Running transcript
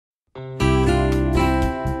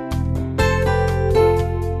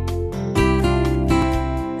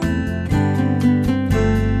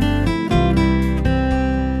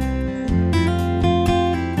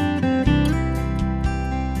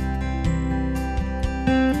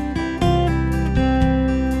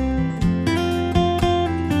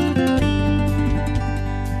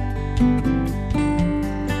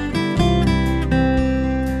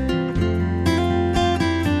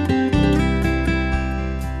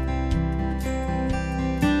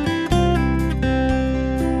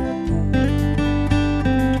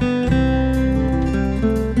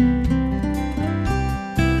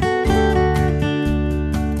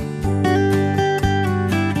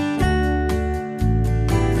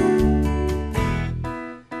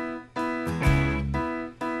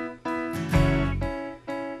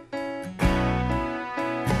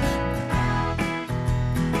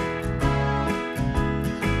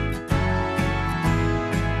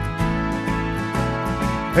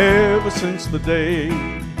Ever since the day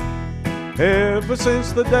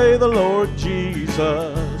the Lord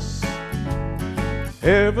Jesus,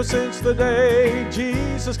 ever since the day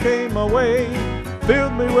Jesus came my way,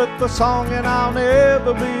 filled me with the song and I'll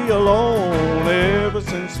never be alone. Ever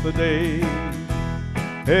since the day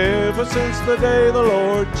the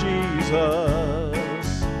Lord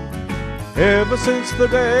Jesus, ever since the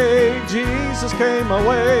day Jesus came my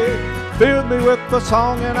way, filled me with the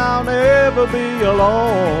song and I'll never be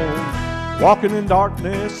alone. Walking in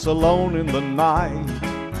darkness alone in the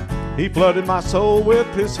night, He flooded my soul with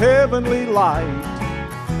His heavenly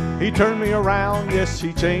light. He turned me around, yes,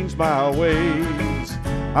 He changed my ways.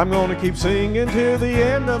 I'm gonna keep singing till the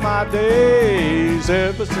end of my days.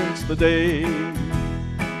 Ever since the day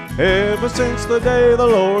the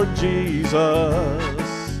Lord Jesus,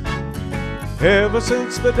 ever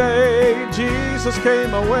since the day Jesus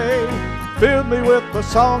came my way, filled me with the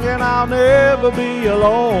song and I'll never be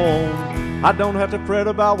alone. I don't have to fret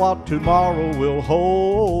about what tomorrow will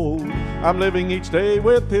hold. I'm living each day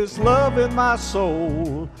with His love in my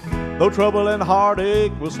soul. Though trouble and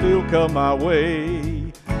heartache will still come my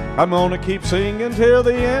way, I'm gonna keep singing till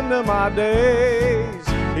the end of my days.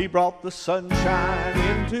 He brought the sunshine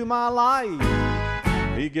into my life.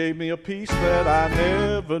 He gave me a peace that I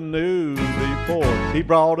never knew before. He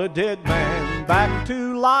brought a dead man back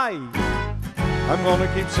to life. I'm gonna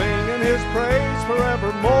keep singing His praise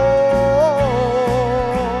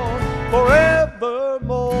forevermore,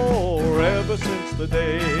 forevermore. Ever since the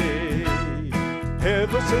day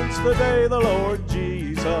the Lord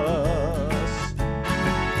Jesus,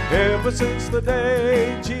 ever since the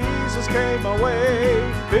day Jesus came my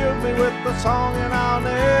way, filled me with the song and I'll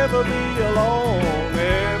never be alone.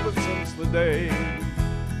 Ever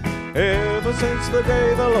since the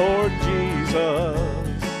day the Lord Jesus,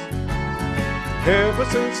 ever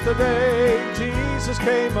since the day Jesus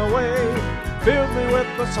came my way, filled me with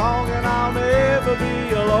the song and I'll never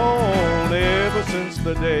be alone. Ever since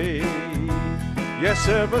the day, yes,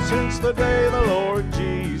 ever since the day the Lord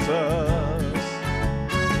Jesus,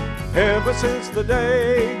 ever since the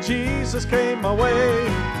day Jesus came my way,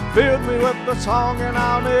 filled me with the song and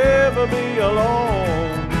I'll never be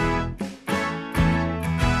alone.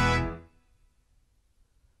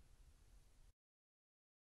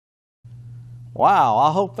 Wow,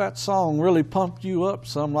 I hope that song really pumped you up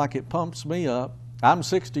some like it pumps me up. I'm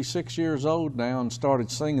 66 years old now and started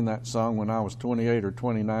singing that song when I was 28 or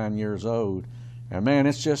 29 years old. And man,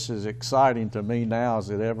 it's just as exciting to me now as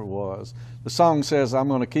it ever was. The song says I'm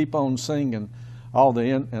going to keep on singing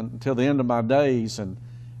until the end of my days. And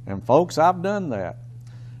folks, I've done that.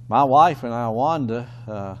 My wife and I,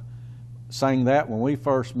 Wanda, sang that when we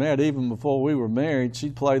first met. Even before we were married,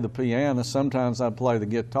 she'd play the piano. Sometimes I'd play the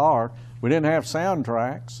guitar. We didn't have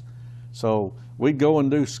soundtracks, so we'd go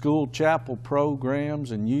and do school chapel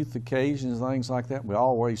programs and youth occasions, things like that. We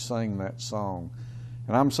always sang that song.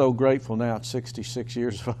 And I'm so grateful now at 66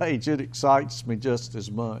 years of age. It excites me just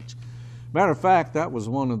as much. Matter of fact, that was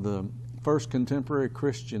one of the first contemporary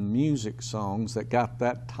Christian music songs that got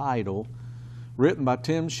that title, written by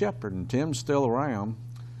Tim Shepard. And Tim's still around,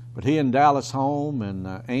 but he and Dallas Holm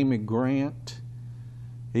and Amy Grant,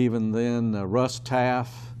 even then Russ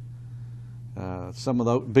Taff, some of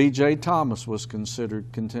those, B.J. Thomas was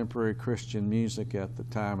considered contemporary Christian music at the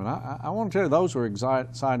time. And I want to tell you, those were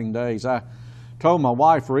exciting days. I told my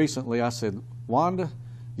wife recently, I said, Wanda,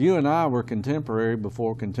 you and I were contemporary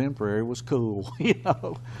before contemporary was cool, you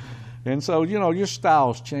know. And so, you know, your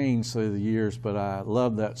styles change through the years, but I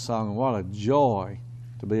love that song, and what a joy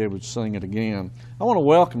to be able to sing it again. I want to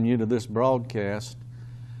welcome you to this broadcast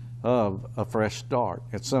of A Fresh Start.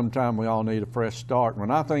 At some time we all need a fresh start.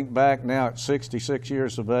 When I think back now at 66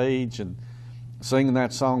 years of age and singing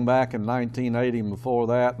that song back in 1980 and before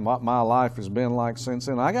that, and what my life has been like since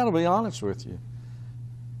then, I got to be honest with you.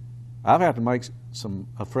 I've had to make some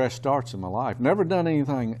fresh starts in my life. Never done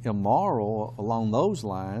anything immoral along those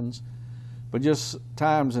lines, but just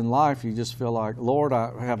times in life you just feel like, Lord,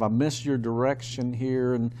 have I missed your direction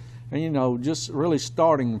here? And you know, just really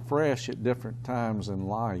starting fresh at different times in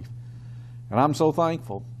life. And I'm so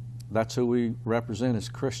thankful. That's who we represent as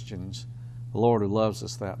Christians, the Lord who loves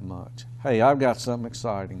us that much. Hey, I've got something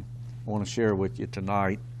exciting I want to share with you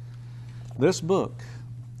tonight. This book,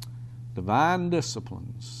 Divine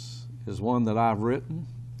Disciplines, is one that I've written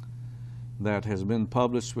that has been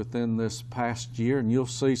published within this past year, and you'll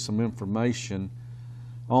see some information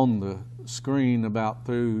on the screen about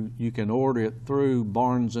you can order it through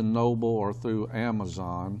Barnes & Noble or through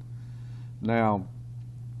Amazon. Now,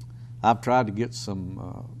 I've tried to get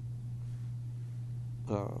some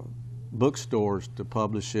bookstores to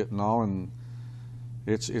publish it and all, and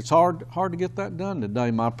It's hard to get that done today.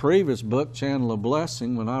 My previous book, Channel of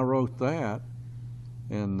Blessing, when I wrote that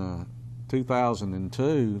in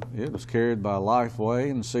 2002, it was carried by Lifeway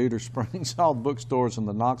and Cedar Springs, all the bookstores in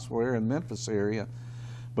the Knoxville and Memphis area.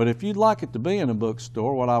 But if you'd like it to be in a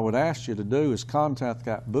bookstore, what I would ask you to do is contact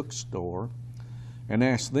that bookstore and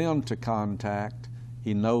ask them to contact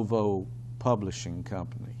Enovo Publishing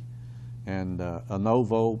Company. And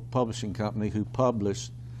Enovo Publishing Company, who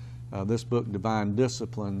published this book, Divine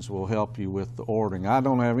Disciplines, will help you with the ordering. I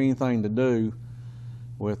don't have anything to do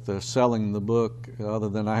with selling the book other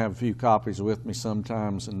than I have a few copies with me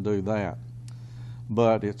sometimes and do that.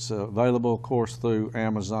 But it's available, of course, through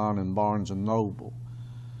Amazon and Barnes & Noble.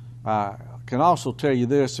 I can also tell you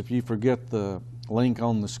this, if you forget the link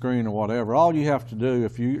on the screen or whatever, all you have to do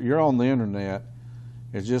if you're on the internet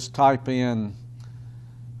is just type in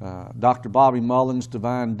Dr. Bobby Mullins,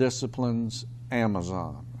 Divine Disciplines,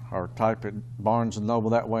 Amazon, or type it Barnes &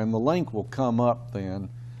 Noble that way, and the link will come up then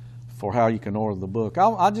for how you can order the book.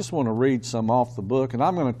 I just want to read some off the book, and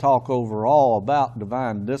I'm going to talk overall about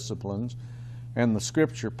divine disciplines and the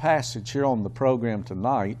scripture passage here on the program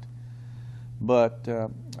tonight. But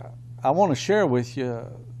I want to share with you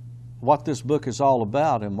what this book is all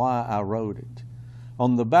about and why I wrote it.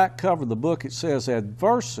 On the back cover of the book it says,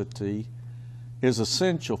 adversity is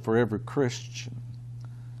essential for every Christian.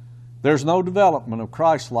 There's no development of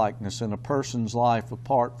Christ-likeness in a person's life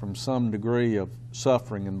apart from some degree of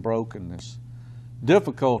suffering and brokenness.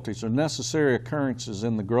 Difficulties are necessary occurrences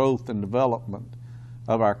in the growth and development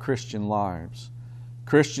of our Christian lives.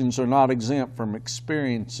 Christians are not exempt from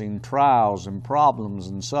experiencing trials and problems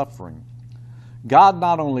and suffering. God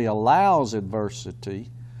not only allows adversity,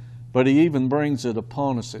 but He even brings it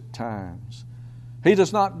upon us at times. He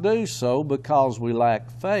does not do so because we lack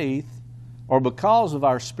faith or because of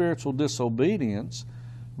our spiritual disobedience,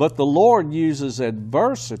 but the Lord uses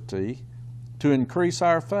adversity to increase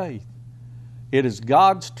our faith. It is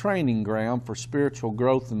God's training ground for spiritual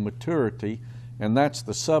growth and maturity, and that's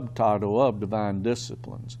the subtitle of Divine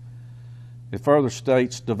Disciplines. It further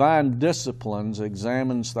states, Divine Disciplines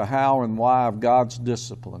examines the how and why of God's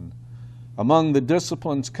discipline. Among the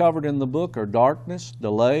disciplines covered in the book are darkness,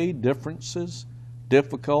 delay, differences,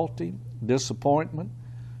 difficulty, disappointment,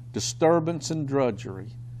 disturbance, and drudgery.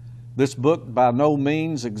 This book by no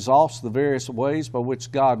means exhausts the various ways by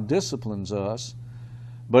which God disciplines us,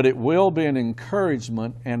 but it will be an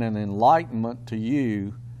encouragement and an enlightenment to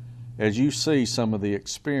you as you see some of the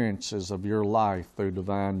experiences of your life through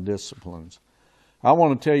divine disciplines. I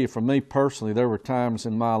want to tell you, for me personally, there were times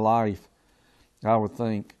in my life I would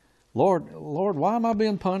think, Lord, why am I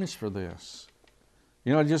being punished for this?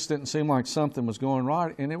 You know, it just didn't seem like something was going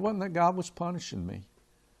right, and it wasn't that God was punishing me.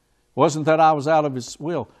 It wasn't that I was out of His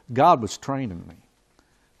will. God was training me.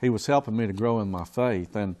 He was helping me to grow in my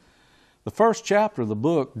faith. And the first chapter of the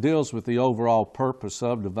book deals with the overall purpose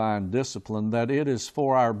of divine discipline, that it is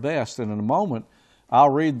for our best. And in a moment,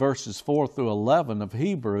 I'll read verses 4 through 11 of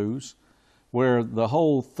Hebrews, where the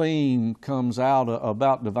whole theme comes out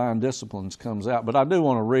about divine disciplines comes out. But I do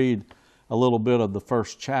want to read a little bit of the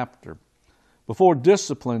first chapter. Before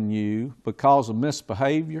disciplining you because of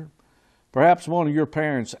misbehavior, perhaps one of your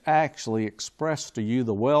parents actually expressed to you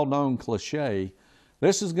the well-known cliche,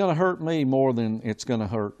 this is going to hurt me more than it's going to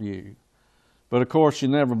hurt you. But of course you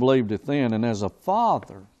never believed it then. And as a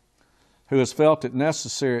father who has felt it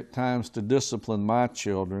necessary at times to discipline my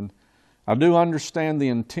children, I do understand the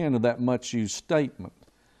intent of that much used statement.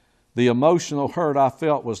 The emotional hurt I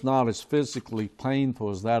felt was not as physically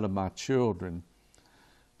painful as that of my children,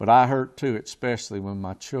 but I hurt too, especially when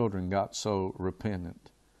my children got so repentant.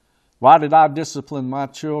 Why did I discipline my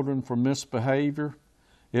children for misbehavior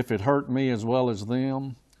if it hurt me as well as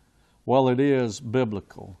them? Well, it is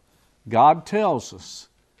biblical. God tells us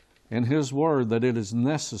in His Word that it is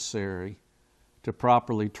necessary to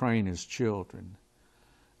properly train His children.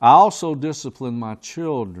 I also disciplined my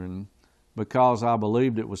children because I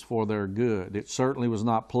believed it was for their good. It certainly was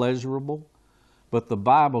not pleasurable, but the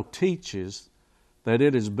Bible teaches that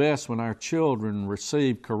it is best when our children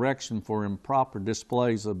receive correction for improper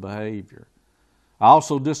displays of behavior. I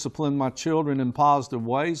also disciplined my children in positive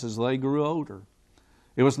ways as they grew older.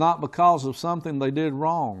 It was not because of something they did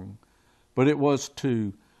wrong, but it was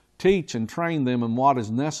to teach and train them in what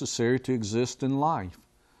is necessary to exist in life.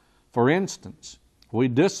 For instance, we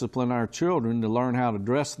discipline our children to learn how to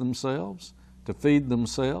dress themselves, to feed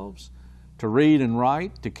themselves, to read and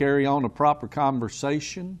write, to carry on a proper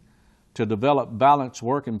conversation, to develop balanced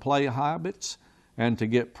work and play habits, and to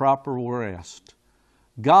get proper rest.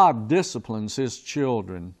 God disciplines His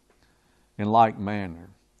children in like manner.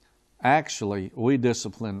 Actually, we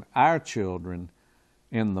discipline our children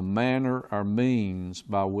in the manner or means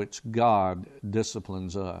by which God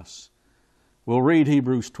disciplines us. We'll read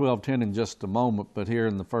Hebrews 12:10 in just a moment, but here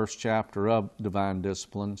in the first chapter of Divine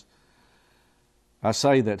Disciplines, I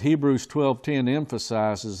say that Hebrews 12:10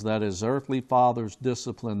 emphasizes that as earthly fathers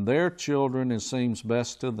discipline their children as seems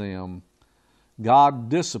best to them, God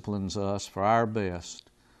disciplines us for our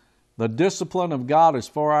best. The discipline of God is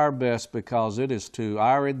for our best because it is to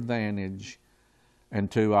our advantage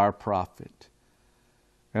and to our profit.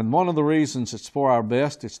 And one of the reasons it's for our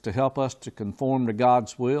best is to help us to conform to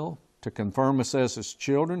God's will, to confirm us as His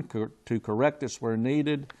children, to correct us where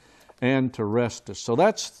needed, and to rest us. So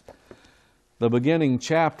that's the beginning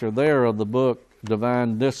chapter there of the book,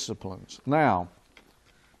 Divine Disciplines. Now,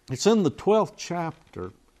 it's in the 12th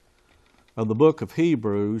chapter of the book of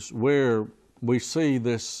Hebrews where we see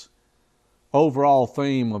this overall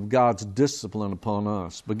theme of God's discipline upon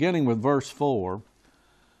us. Beginning with verse 4,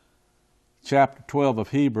 chapter 12 of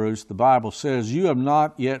Hebrews, the Bible says, "You have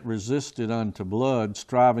not yet resisted unto blood,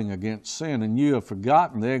 striving against sin, and you have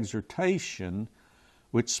forgotten the exhortation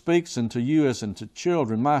which speaks unto you as unto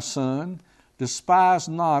children. My son, despise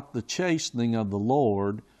not the chastening of the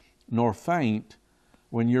Lord, nor faint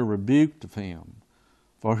when you're rebuked of Him.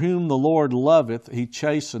 For whom the Lord loveth, He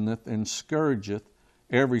chasteneth and scourgeth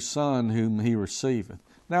every son whom He receiveth."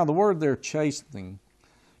 Now the word there, chastening,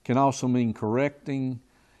 can also mean correcting.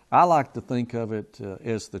 I like to think of it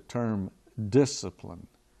as the term discipline,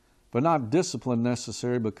 but not discipline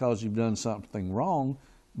necessary because you've done something wrong,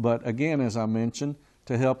 but again, as I mentioned,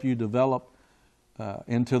 to help you develop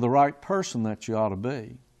into the right person that you ought to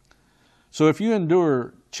be. So if you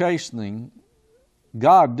endure chastening,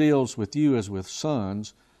 God deals with you as with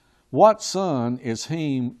sons. What son is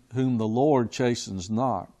he whom the Lord chastens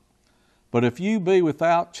not? But if you be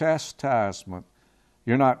without chastisement,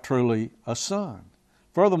 you're not truly a son.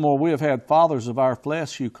 Furthermore, we have had fathers of our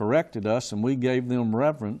flesh who corrected us, and we gave them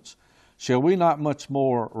reverence. Shall we not much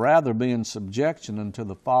more rather be in subjection unto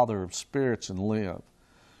the Father of spirits and live?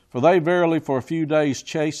 For they verily for a few days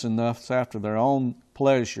chasten us after their own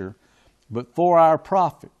pleasure, but for our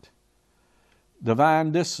profit.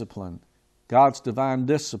 Divine discipline, God's divine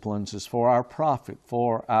disciplines is for our profit,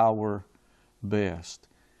 for our best,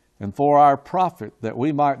 and for our profit, that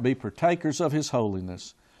we might be partakers of His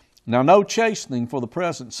holiness. Now no chastening for the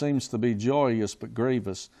present seems to be joyous, but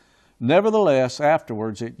grievous. Nevertheless,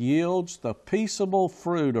 afterwards it yields the peaceable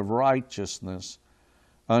fruit of righteousness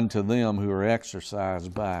unto them who are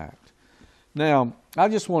exercised by it. Now, I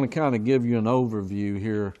just want to kind of give you an overview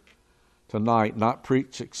here tonight, not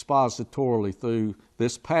preach expositorily through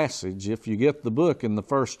this passage. If you get the book in the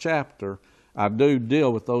first chapter, I do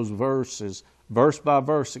deal with those verses, verse by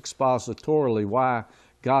verse expositorily, why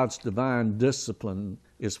God's divine discipline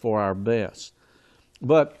is for our best.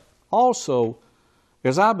 But also,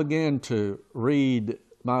 as I began to read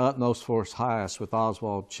My Utmost for His Highest with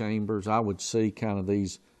Oswald Chambers, I would see kind of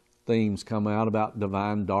these themes come out about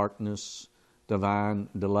divine darkness, divine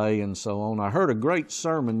delay, and so on. I heard a great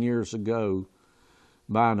sermon years ago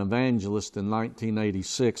by an evangelist in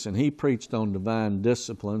 1986, and he preached on divine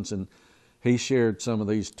disciplines, and he shared some of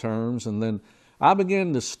these terms. And then I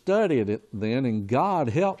began to study it then, and God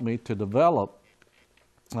helped me to develop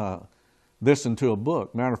this into a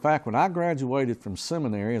book. Matter of fact, when I graduated from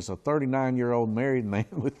seminary as a 39-year-old married man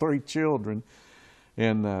with 3 children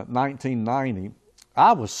in 1990,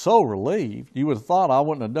 I was so relieved. You would have thought I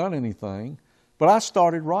wouldn't have done anything, but I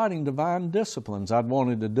started writing Divine Disciplines. I'd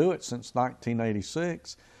wanted to do it since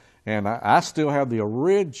 1986, and I still have the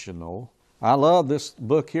original. I love this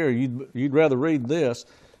book here. You'd rather read this,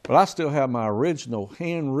 but I still have my original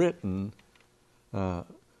handwritten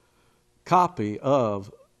copy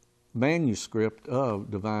of manuscript of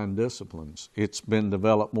Divine Disciplines. It's been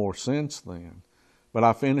developed more since then. But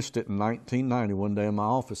I finished it in 1990, one day in my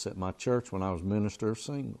office at my church when I was minister of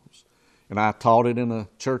singles. And I taught it in a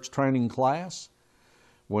church training class.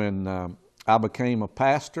 When I became a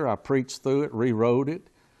pastor, I preached through it, rewrote it,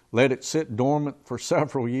 let it sit dormant for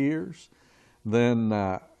several years. Then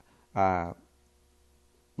I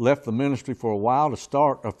left the ministry for a while to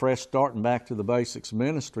start a fresh start and back to the basics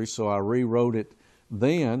ministry, so I rewrote it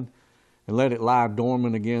then and let it lie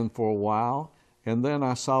dormant again for a while. And then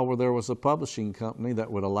I saw where there was a publishing company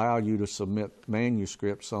that would allow you to submit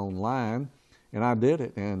manuscripts online, and I did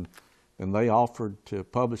it. And they offered to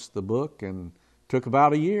publish the book, and took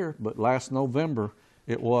about a year, but last November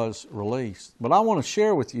it was released. But I want to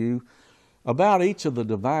share with you about each of the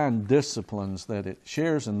divine disciplines that it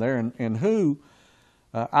shares in there, and who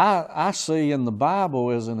I see in the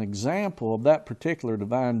Bible as an example of that particular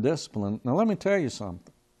divine discipline. Now let me tell you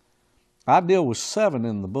something. I deal with 7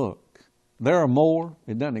 in the book. There are more.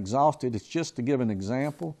 It doesn't exhaust it. It's just to give an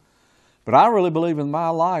example. But I really believe in my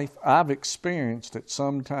life I've experienced at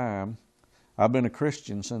some time, I've been a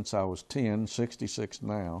Christian since I was 10, 66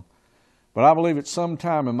 now, but I believe at some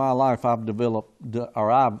time in my life I've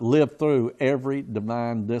lived through every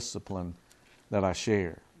divine discipline that I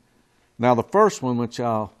share. Now the first one, which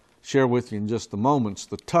I'll share with you in just a moment, is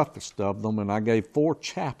the toughest of them, and I gave 4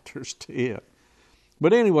 chapters to it.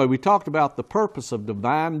 But anyway, we talked about the purpose of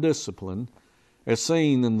divine discipline, as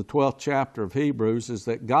seen in the 12th chapter of Hebrews, is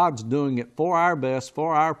that God's doing it for our best,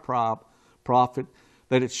 for our profit,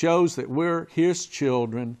 that it shows that we're His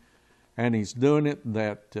children, and He's doing it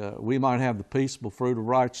that we might have the peaceable fruit of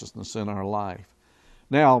righteousness in our life.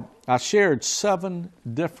 Now, I shared 7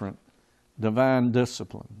 different divine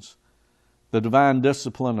disciplines. The divine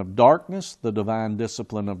discipline of darkness, the divine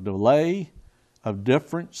discipline of delay, of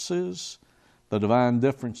differences, the divine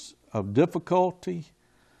difference of difficulty,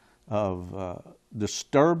 of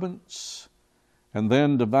disturbance, and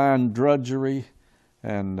then divine drudgery.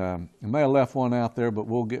 And I may have left one out there, but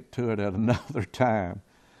we'll get to it at another time.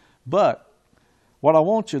 But what I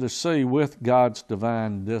want you to see with God's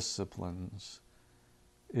divine disciplines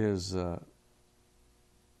is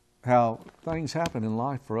how things happen in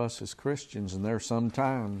life for us as Christians, and there are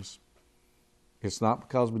sometimes it's not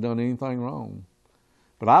because we've done anything wrong.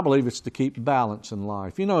 But I believe it's to keep balance in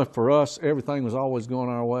life. You know, if for us everything was always going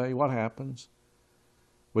our way, what happens?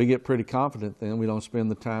 We get pretty confident then we don't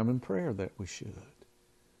spend the time in prayer that we should.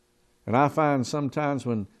 And I find sometimes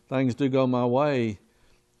when things do go my way,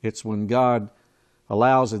 it's when God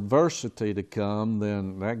allows adversity to come,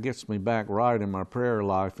 then that gets me back right in my prayer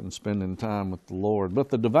life and spending time with the Lord. But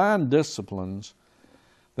the divine disciplines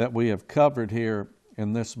that we have covered here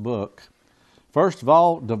in this book, first of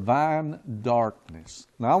all, divine darkness.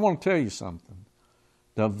 Now I want to tell you something.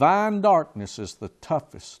 Divine darkness is the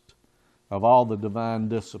toughest of all the divine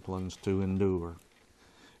disciplines to endure.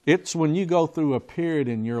 It's when you go through a period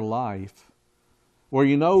in your life where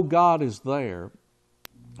you know God is there,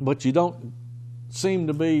 but you don't seem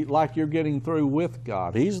to be like you're getting through with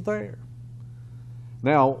God. He's there.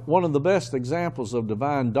 Now, one of the best examples of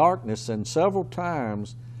divine darkness, and several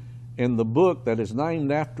times in the book that is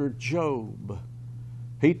named after Job,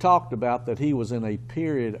 he talked about that he was in a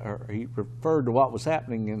period, or he referred to what was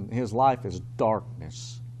happening in his life as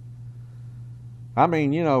darkness. I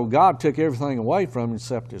mean, you know, God took everything away from him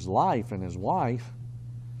except his life and his wife.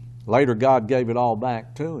 Later, God gave it all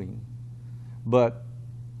back to him. But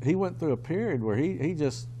he went through a period where he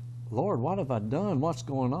just, Lord, what have I done? What's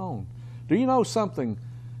going on? Do you know something?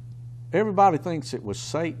 Everybody thinks it was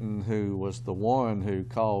Satan who was the one who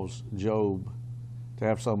caused Job to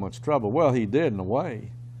have so much trouble. Well, he did in a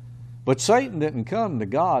way. But Satan didn't come to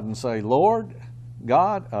God and say, Lord,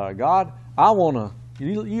 God, I want to,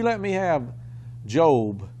 you let me have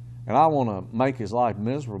Job, and I want to make his life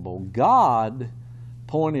miserable. God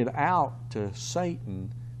pointed out to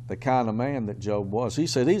Satan the kind of man that Job was. He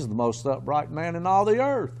said, he's the most upright man in all the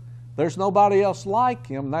earth. There's nobody else like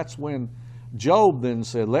him. That's when Job then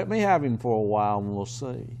said, let me have him for a while and we'll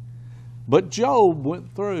see. But Job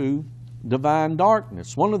went through divine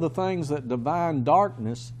darkness. One of the things that divine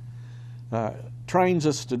darkness trains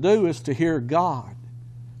us to do is to hear God,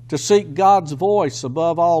 to seek God's voice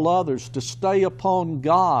above all others, to stay upon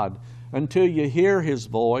God until you hear His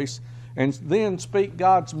voice, and then speak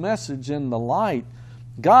God's message in the light.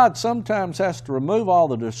 God sometimes has to remove all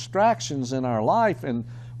the distractions in our life, and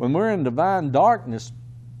when we're in divine darkness,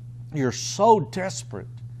 you're so desperate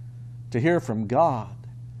to hear from God.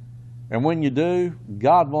 And when you do,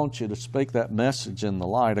 God wants you to speak that message in the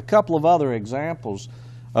light. A couple of other examples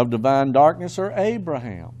of divine darkness are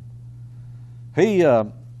Abraham. He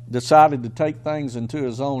decided to take things into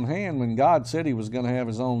his own hand when God said he was going to have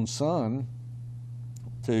his own son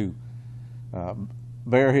to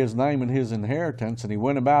bear his name and his inheritance, and he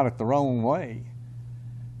went about it the wrong way.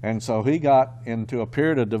 And so he got into a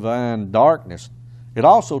period of divine darkness. It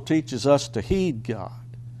also teaches us to heed God.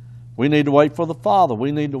 We need to wait for the Father.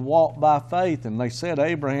 We need to walk by faith. And they said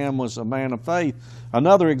Abraham was a man of faith.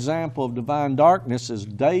 Another example of divine darkness is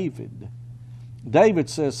David. David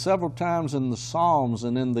says several times in the Psalms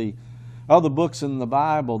and in the other books in the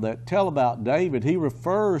Bible that tell about David, he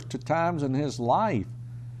refers to times in his life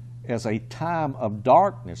as a time of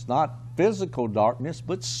darkness, not physical darkness,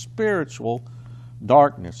 but spiritual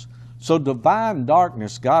darkness. So divine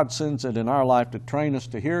darkness, God sends it in our life to train us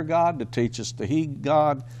to hear God, to teach us to heed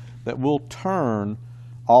God, that we'll turn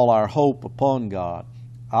all our hope upon God.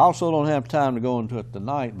 I also don't have time to go into it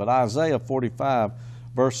tonight, but Isaiah 45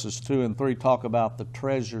 verses 2 and 3 talk about the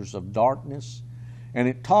treasures of darkness. And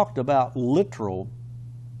it talked about literal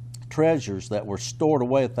treasures that were stored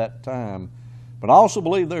away at that time. But I also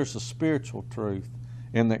believe there's a spiritual truth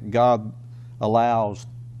in that God allows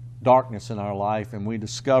darkness in our life, and we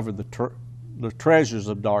discover the treasures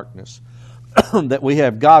of darkness, that we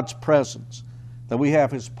have God's presence, that we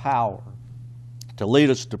have His power to lead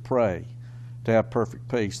us to pray, to have perfect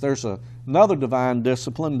peace. There's another divine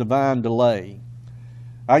discipline, divine delay.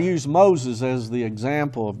 I use Moses as the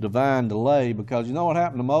example of divine delay because you know what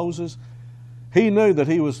happened to Moses? He knew that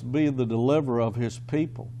he was to be the deliverer of his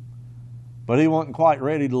people, but he wasn't quite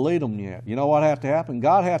ready to lead them yet. You know what had to happen?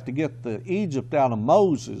 God had to get the Egypt out of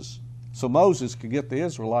Moses so Moses could get the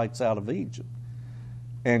Israelites out of Egypt.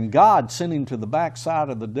 And God sent him to the backside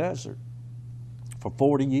of the desert for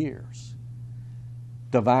 40 years.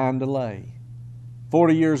 Divine delay.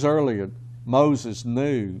 40 years earlier, Moses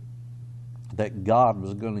knew that God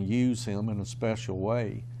was going to use him in a special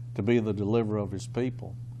way to be the deliverer of his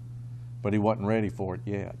people, but he wasn't ready for it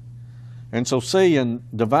yet. And so see, in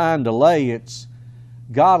divine delay,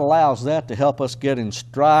 God allows that to help us get in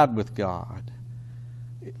stride with God,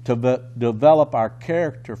 to develop our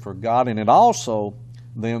character for God, and it also,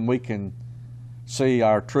 then we can see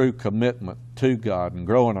our true commitment to God and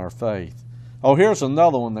grow in our faith. Oh, here's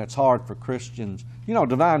another one that's hard for Christians. You know,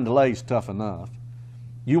 divine delay is tough enough.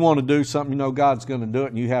 You want to do something, you know God's going to do it,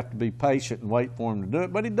 and you have to be patient and wait for Him to do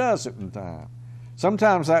it, but He does it in time.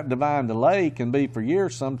 Sometimes that divine delay can be for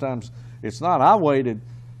years, sometimes it's not. I waited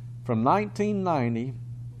from 1990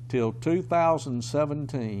 till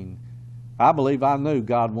 2017. I believe I knew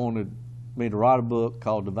God wanted me to write a book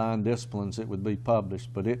called Divine Disciplines. It would be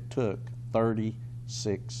published, but it took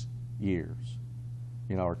 36 years,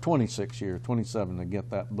 or 26 years, 27 to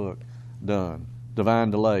get that book done.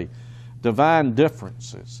 Divine delay. Divine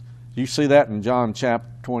differences. You see that in John chapter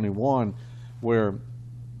 21 where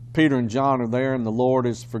Peter and John are there and the Lord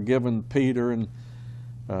has forgiven Peter, and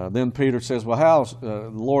then Peter says, well, how the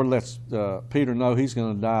Lord lets Peter know he's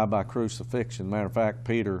going to die by crucifixion. Matter of fact,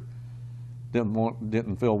 Peter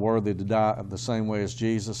didn't feel worthy to die the same way as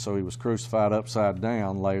Jesus, so he was crucified upside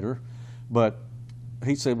down later. But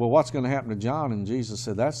he said, well, what's going to happen to John? And Jesus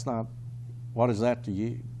said, what is that to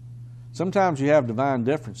you? Sometimes you have divine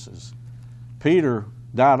differences. Peter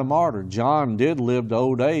died a martyr. John did live to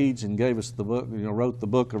old age and gave us the book, wrote the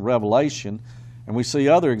book of Revelation, and we see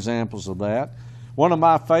other examples of that. One of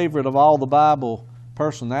my favorite of all the Bible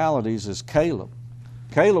personalities is Caleb.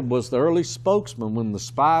 Caleb was the early spokesman when the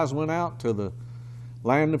spies went out to the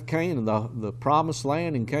land of Canaan, the promised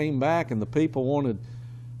land, and came back, and the people wanted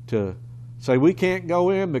to say, we can't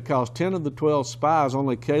go in because 10 of the 12 spies,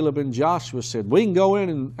 only Caleb and Joshua said, we can go in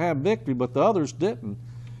and have victory, but the others didn't.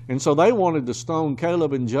 And so they wanted to stone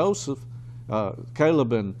Caleb and Joshua,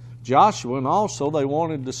 and also they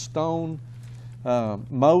wanted to stone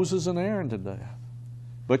Moses and Aaron to death.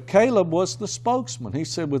 But Caleb was the spokesman. He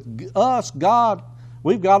said, with us, God,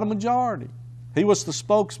 we've got a majority. He was the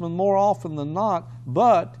spokesman more often than not,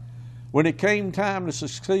 but when it came time to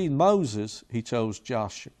succeed Moses, he chose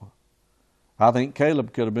Joshua. I think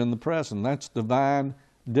Caleb could have been the president. That's divine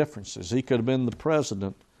differences. He could have been the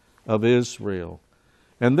president of Israel.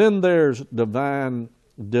 And then there's divine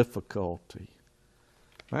difficulty.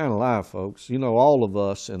 Man alive, folks, all of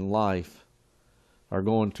us in life are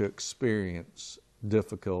going to experience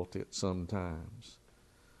difficulty at some times.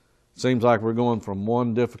 It seems like we're going from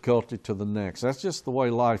one difficulty to the next. That's just the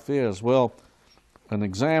way life is. Well, an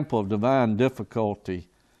example of divine difficulty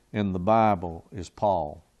in the Bible is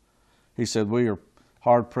Paul. He said, we are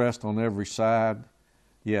hard-pressed on every side,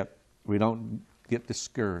 yet we don't get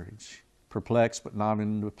discouraged. Perplexed but not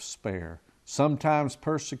in despair, sometimes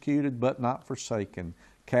persecuted but not forsaken,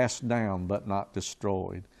 cast down but not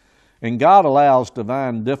destroyed. And God allows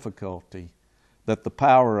divine difficulty that the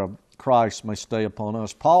power of Christ may stay upon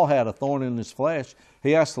us. Paul had a thorn in his flesh.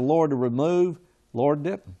 He asked the Lord to remove. Lord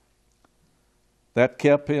didn't. That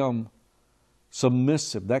kept him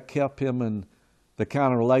submissive. That kept him in the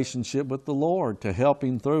kind of relationship with the Lord to help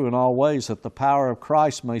him through in all ways, that the power of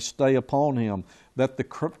Christ may stay upon him, that the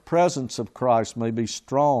presence of Christ may be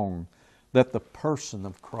strong, that the person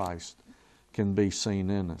of Christ can be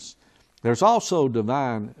seen in us. There's also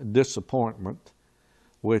divine disappointment,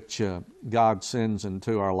 which God sends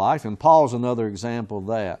into our life, and Paul's another example of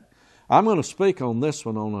that. I'm going to speak on this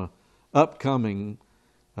one on an upcoming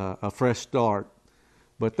A Fresh Start.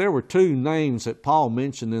 But there were two names that Paul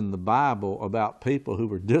mentioned in the Bible about people who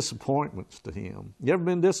were disappointments to him. You ever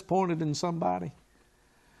been disappointed in somebody?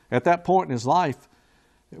 At that point in his life,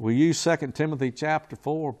 we use 2 Timothy chapter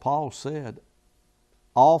 4, Paul said,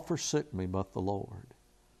 all forsook me but the Lord.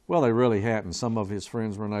 Well, they really hadn't. Some of his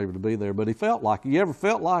friends weren't able to be there, but he felt like it. You ever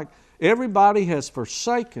felt like everybody has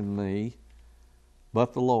forsaken me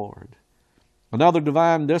but the Lord? Another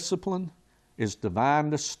divine discipline is divine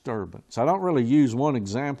disturbance. I don't really use one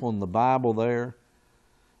example in the Bible there,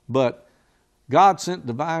 but God sent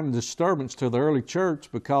divine disturbance to the early church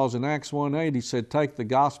because in Acts 1:8 he said, take the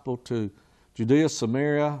gospel to Judea,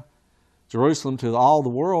 Samaria, Jerusalem, to all the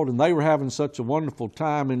world. And they were having such a wonderful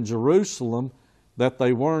time in Jerusalem that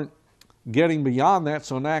they weren't getting beyond that.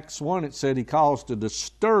 So in Acts 1 it said he caused a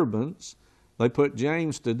disturbance. They put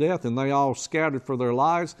James to death and they all scattered for their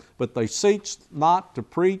lives, but they ceased not to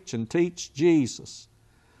preach and teach Jesus.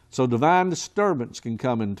 So divine disturbance can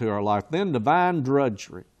come into our life. Then divine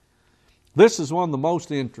drudgery. This is one of the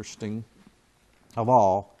most interesting of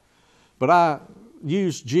all, but I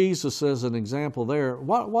use Jesus as an example there.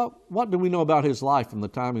 What do we know about his life from the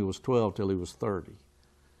time he was 12 till he was 30?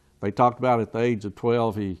 They talked about at the age of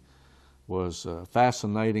 12 he was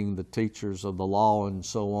fascinating the teachers of the law and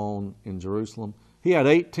so on in Jerusalem. He had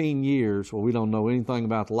 18 years where we don't know anything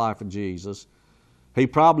about the life of Jesus. He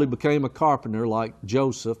probably became a carpenter like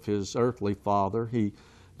Joseph, his earthly father. He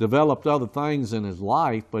developed other things in his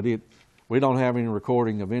life, but we don't have any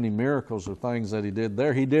recording of any miracles or things that he did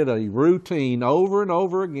there. He did a routine over and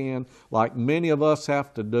over again like many of us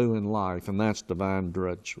have to do in life, and that's divine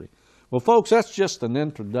drudgery. Well, folks, that's just an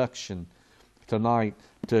introduction tonight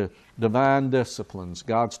to divine disciplines,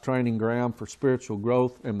 God's training ground for spiritual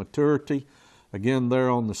growth and maturity. Again, there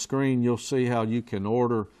on the screen, you'll see how you can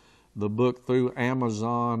order the book through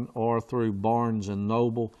Amazon or through Barnes &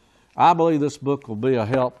 Noble. I believe this book will be a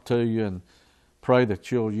help to you and pray that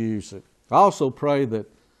you'll use it. I also pray that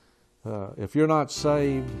if you're not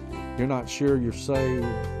saved, you're not sure you're saved,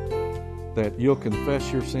 that you'll confess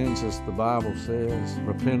your sins as the Bible says,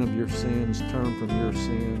 repent of your sins, turn from your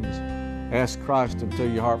sins, ask Christ into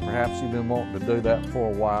your heart. Perhaps you've been wanting to do that for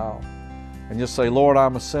a while. And just say, Lord,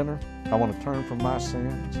 I'm a sinner. I want to turn from my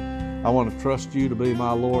sins. I want to trust you to be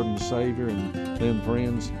my Lord and Savior. And then,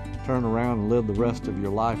 friends, turn around and live the rest of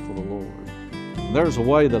your life for the Lord. And there's a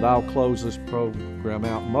way that I'll close this program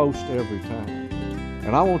out most every time.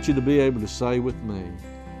 And I want you to be able to say with me,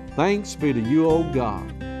 thanks be to you, O God,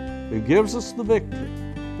 who gives us the victory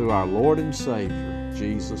through our Lord and Savior,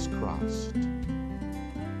 Jesus Christ.